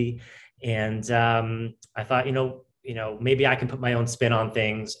Cindy. And I thought, maybe I can put my own spin on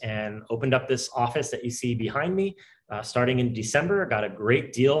things, and opened up this office that you see behind me, starting in December. Got a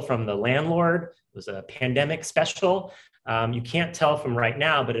great deal from the landlord. It was a pandemic special. You can't tell from right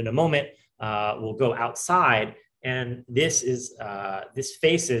now, but in a moment, we'll go outside, and this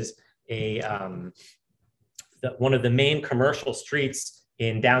faces one of the main commercial streets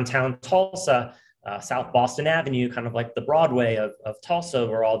in downtown Tulsa, South Boston Avenue, kind of like the Broadway of Tulsa,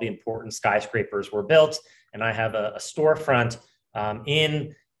 where all the important skyscrapers were built. And I have a storefront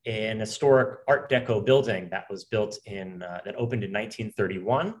in an historic Art Deco building that was built that opened in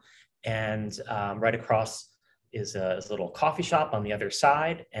 1931. And right across is a little coffee shop on the other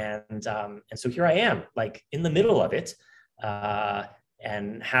side. And so here I am, like in the middle of it,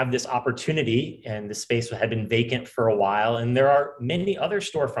 and have this opportunity. And the space had been vacant for a while. And there are many other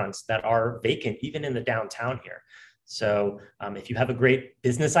storefronts that are vacant, even in the downtown here. So if you have a great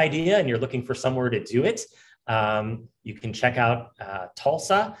business idea and you're looking for somewhere to do it, you can check out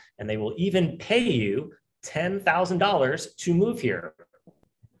Tulsa, and they will even pay you $10,000 to move here.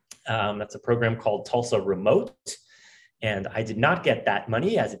 That's a program called Tulsa Remote. And I did not get that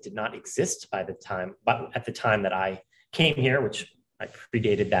money, as it did not exist at the time that I came here, which I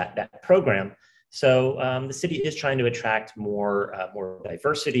predated that program. So the city is trying to attract more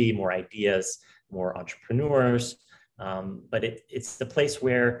diversity, more ideas, more entrepreneurs. But it's the place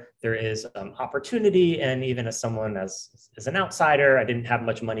where there is opportunity. And even as someone as an outsider, I didn't have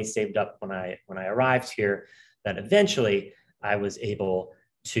much money saved up when I arrived here, that eventually I was able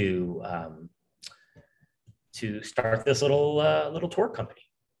to start this little tour company.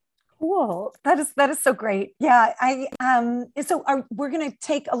 Cool. That is so great. Yeah. We're going to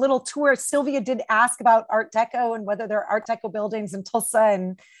take a little tour. Sylvia did ask about Art Deco and whether there are Art Deco buildings in Tulsa,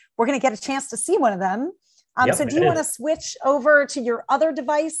 and we're going to get a chance to see one of them. Yep, so do you want to switch over to your other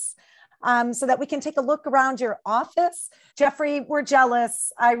device so that we can take a look around your office. Jeffrey, we're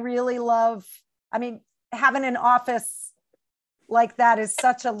jealous. I really love, I mean, having an office like that is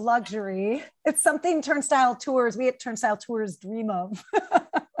such a luxury. It's something Turnstile Tours, we at Turnstile Tours dream of.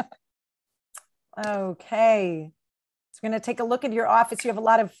 Okay. So we're going to take a look at your office. You have a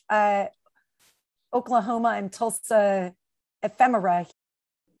lot of Oklahoma and Tulsa ephemera.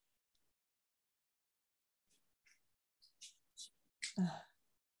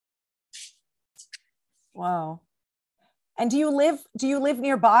 Wow. And do you live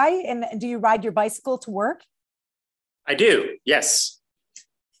nearby, and do you ride your bicycle to work? I do. Yes.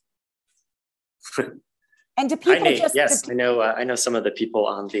 And do people yes, I know some of the people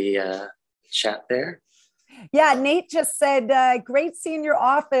on the chat there. Yeah, Nate just said, great seeing your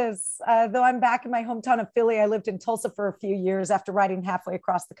office. Though I'm back in my hometown of Philly, I lived in Tulsa for a few years after riding halfway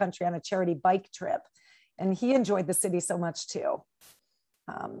across the country on a charity bike trip. And he enjoyed the city so much too.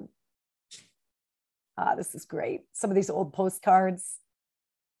 This is great. Some of these old postcards.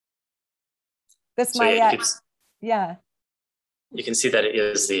 This yeah. You can see that it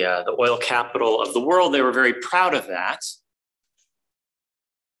is the oil capital of the world. They were very proud of that.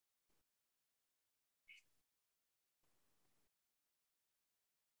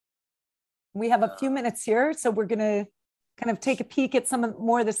 We have a few minutes here, so we're going to kind of take a peek at some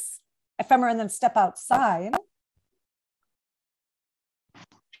more of this ephemera and then step outside.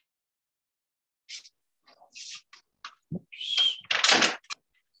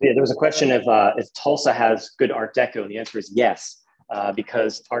 Yeah, there was a question if Tulsa has good Art Deco, and the answer is yes,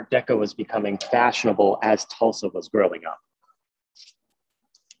 because Art Deco was becoming fashionable as Tulsa was growing up.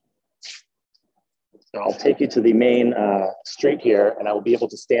 So I'll take you to the main street here, and I will be able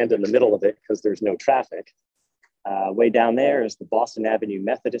to stand in the middle of it because there's no traffic. Way down there is the Boston Avenue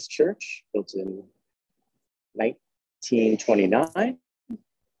Methodist Church, built in 1929.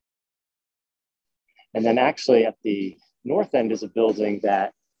 And then actually at the north end is a building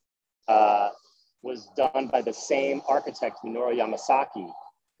that was done by the same architect, Minoru Yamasaki,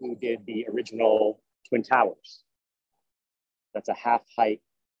 who did the original Twin Towers. That's a half-height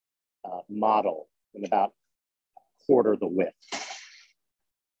model and about a quarter the width.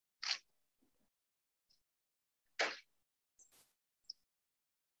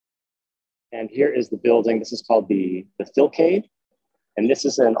 And here is the building. This is called the Philcade. And this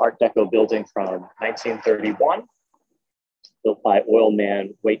is an Art Deco building from 1931, built by oil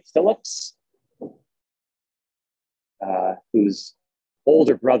man Wade Phillips, whose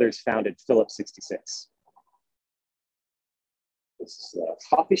older brothers founded Phillips 66. This is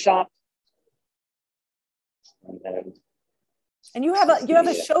a coffee shop. And you have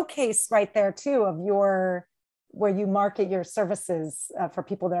a showcase right there too of where you market your services for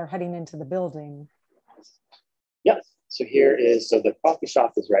people that are heading into the building. Yep. So the coffee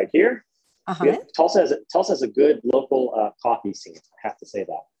shop is right here. Tulsa has a good local coffee scene, I have to say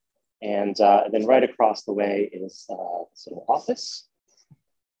that. And then right across the way is this little office.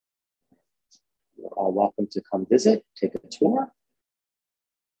 You're all welcome to come visit, take a tour.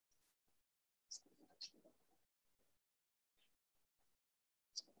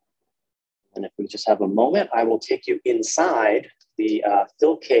 And if we just have a moment, I will take you inside the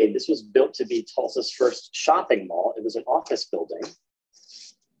Philcade. This was built to be Tulsa's first shopping mall. It was an office building.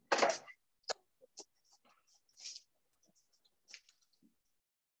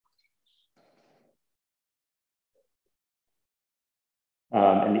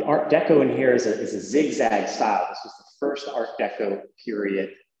 And the Art Deco in here is a zigzag style. This was the first Art Deco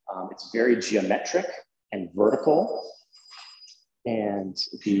period. It's very geometric and vertical. And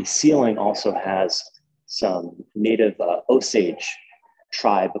the ceiling also has some native Osage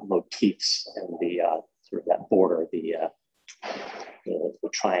tribe motifs and the sort of that border, the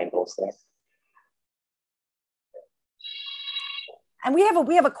triangles there. And we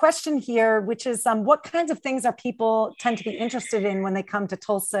have a question here, which is what kinds of things are people tend to be interested in when they come to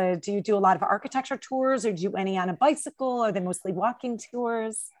Tulsa? Do you do a lot of architecture tours, or do you any on a bicycle? Are they mostly walking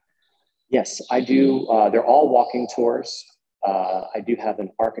tours? Yes, I do. They're all walking tours. I do have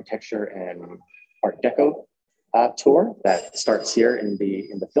an architecture and Art Deco tour that starts here in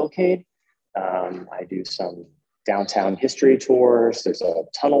the Philcade. I do some downtown history tours. There's a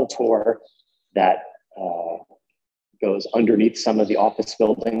tunnel tour that goes underneath some of the office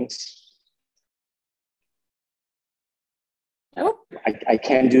buildings. Oh. I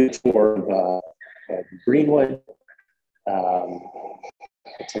can do a tour of Greenwood.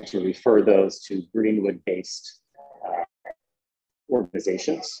 I tend to refer those to Greenwood-based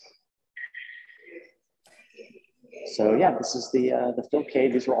organizations. So yeah, this is the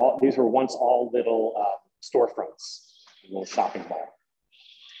Philcade. These were once all little storefronts, little shopping mall.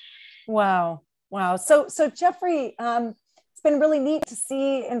 Wow. Wow. So Jeffrey, it's been really neat to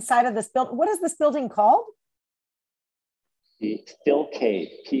see inside of this building. What is this building called? The Phil Cave,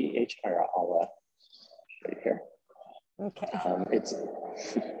 P-H-R, I'll show you here. Okay. It's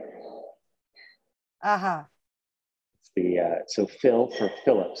Uh-huh. so Phil for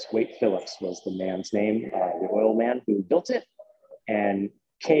Phillips, Wade Phillips was the man's name, the oil man who built it. And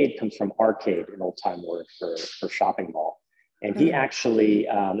Cade comes from arcade, an old time word for shopping mall. And he actually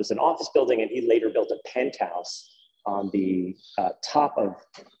is an office building, and he later built a penthouse on the top of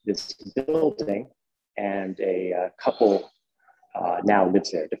this building. And a couple now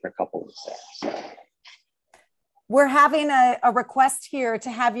lives there, a different couple lives there. So. We're having a request here to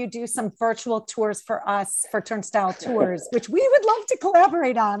have you do some virtual tours for us for Turnstile Tours, which we would love to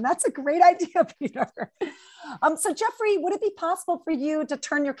collaborate on. That's a great idea, Peter. So Jeffrey, would it be possible for you to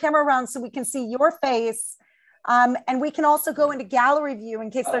turn your camera around so we can see your face? And we can also go into gallery view in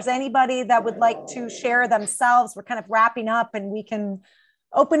case there's anybody that would like to share themselves. We're kind of wrapping up and we can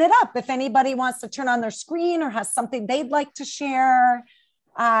open it up if anybody wants to turn on their screen or has something they'd like to share.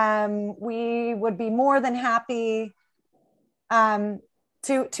 We would be more than happy to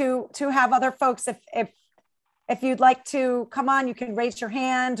have other folks. If you'd like to come on, you can raise your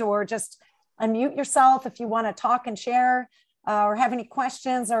hand or just unmute yourself if you want to talk and share or have any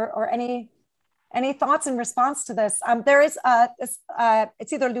questions or any thoughts in response to this. There is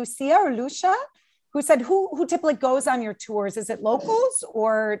it's either Lucia or Lucia who said who typically goes on your tours. Is it locals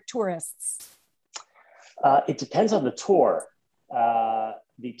or tourists? It depends on the tour.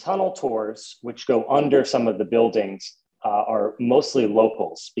 The tunnel tours, which go under some of the buildings, are mostly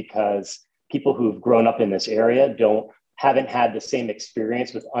locals because people who've grown up in this area haven't had the same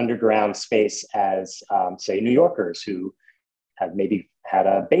experience with underground space as, say, New Yorkers who have maybe had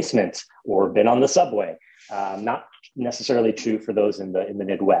a basement or been on the subway. Not necessarily true for those in the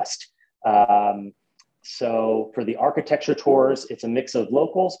Midwest. So for the architecture tours, it's a mix of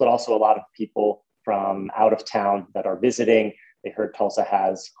locals, but also a lot of people from out of town that are visiting. They heard Tulsa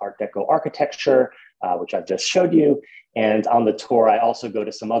has Art Deco architecture, which I've just showed you. And on the tour, I also go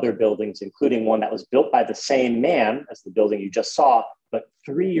to some other buildings, including one that was built by the same man as the building you just saw, but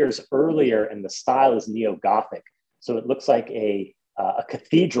 3 years earlier, and the style is neo-Gothic. So it looks like a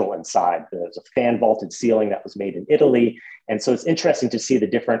cathedral inside. There's a fan vaulted ceiling that was made in Italy. And so it's interesting to see the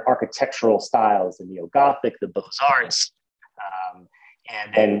different architectural styles, the neo-Gothic, the Beaux-Arts,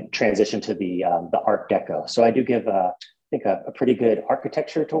 and then transition to the Art Deco. So I do give a pretty good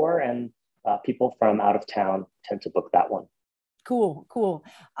architecture tour, and people from out of town tend to book that one. Cool.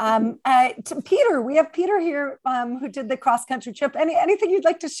 Peter, we have Peter here who did the cross-country trip. Anything you'd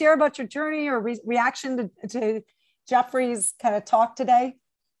like to share about your journey or reaction to Jeffrey's kind of talk today?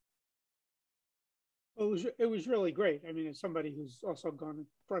 It was really great. I mean, as somebody who's also gone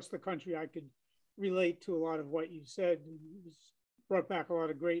across the country, I could relate to a lot of what you said. It brought back a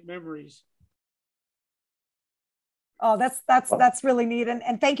lot of great memories. Oh, that's really neat.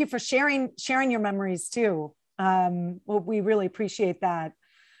 And thank you for sharing your memories too. Well, we really appreciate that.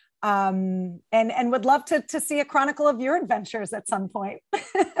 And would love to see a chronicle of your adventures at some point.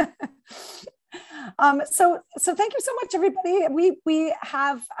 So thank you so much, everybody. We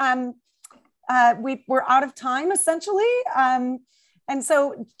have, we're out of time essentially. And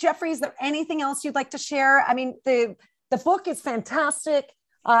so Jeffrey, is there anything else you'd like to share? I mean, the book is fantastic.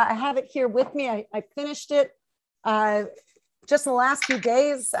 I have it here with me. I finished it just in the last few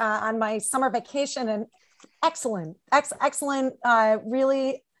days on my summer vacation, and excellent,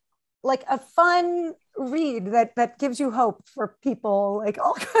 really like a fun read that gives you hope for people, like,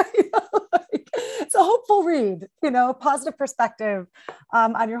 oh, like, it's a hopeful read, positive perspective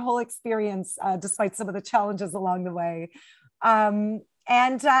on your whole experience, despite some of the challenges along the way. And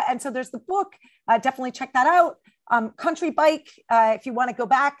so there's the book, definitely check that out. Country Bike, if you want to go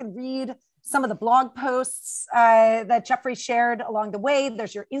back and read some of the blog posts that Jeffrey shared along the way.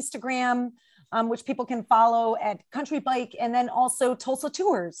 There's your Instagram, which people can follow at Country Bike, and then also Tulsa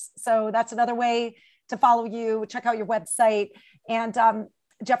Tours. So that's another way to follow you. Check out your website. And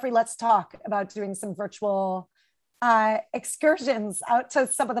Jeffrey, let's talk about doing some virtual excursions out to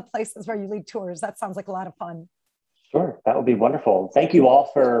some of the places where you lead tours. That sounds like a lot of fun. Sure, that would be wonderful. Thank you all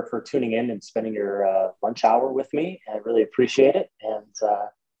for tuning in and spending your lunch hour with me. I really appreciate it. And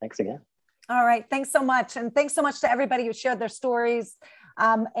thanks again. All right. Thanks so much. And thanks so much to everybody who shared their stories.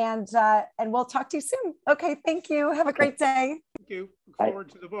 And we'll talk to you soon. Okay. Thank you. Have a great day. Thank you. Look forward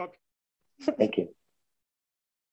to the book. Thank you.